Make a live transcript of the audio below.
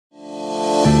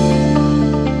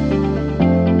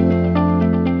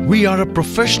We are a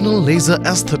professional laser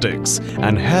aesthetics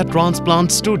and hair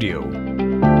transplant studio.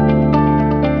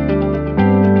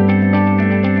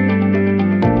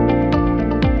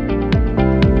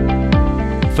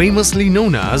 Famously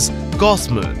known as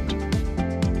Kosmed.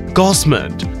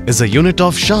 Kosmed is a unit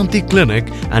of Shanti Clinic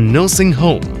and Nursing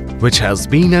Home which has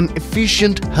been an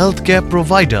efficient healthcare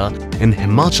provider in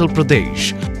Himachal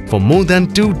Pradesh for more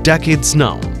than 2 decades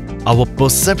now. Our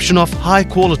perception of high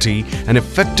quality and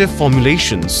effective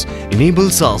formulations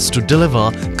enables us to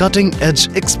deliver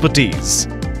cutting-edge expertise.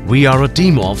 We are a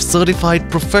team of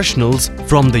certified professionals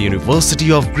from the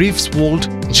University of Greifswald,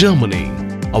 Germany.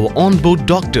 Our on-board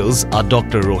doctors are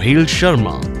Dr. Rohru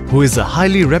Studio, who is a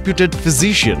highly reputed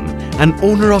physician and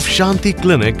owner of Shanti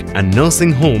Clinic and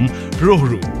Nursing Home,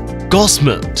 Rohru.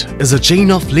 Kosmed is a chain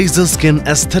of laser skin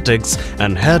aesthetics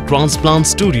and hair transplant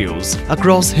studios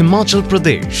across Himachal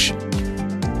Pradesh.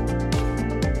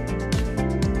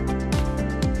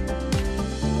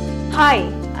 Hi,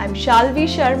 I'm Shalvi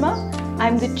Sharma.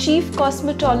 I'm the Chief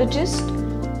Cosmetologist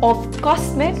of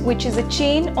Kosmed, which is a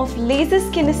chain of laser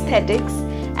skin aesthetics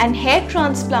and hair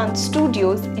transplant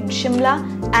studios in Shimla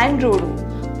and Rohru.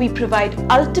 We provide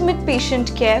ultimate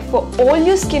patient care for all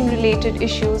your skin related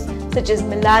issues such as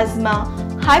melasma,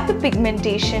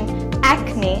 hyperpigmentation,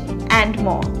 acne and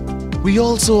more. We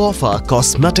also offer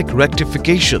cosmetic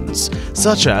rectifications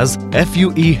such as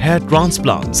FUE hair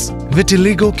transplants,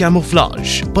 vitiligo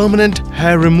camouflage, permanent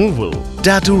hair removal,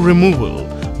 tattoo removal,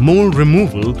 mole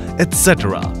removal,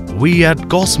 etc. We at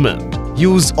Kosmed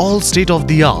use all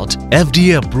state-of-the-art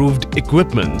FDA-approved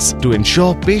equipments to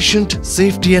ensure patient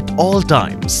safety at all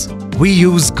times. We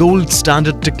use gold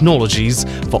standard technologies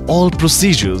for all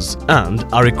procedures and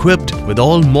are equipped with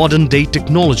all modern-day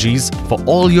technologies for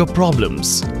all your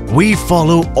problems. We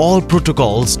follow all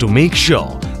protocols to make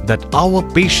sure that our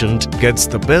patient gets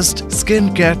the best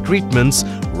skincare treatments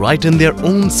right in their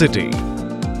own city.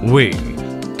 We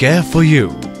care for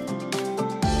you.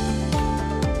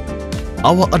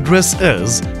 Our address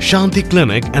is Shanti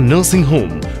Clinic and Nursing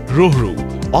Home, Rohru,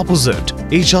 opposite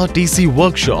HRTC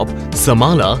Workshop,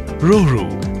 Samala, Rohru,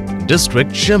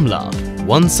 District Shimla,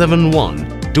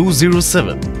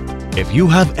 171207. If you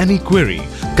have any query,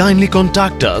 kindly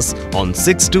contact us on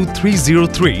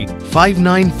 62303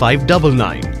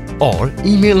 59599 or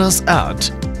email us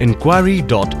at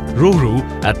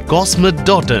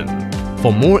inquiry.rohru@kosmed.in.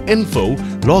 For more info,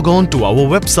 log on to our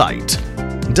website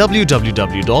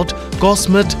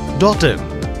www.kosmed.in.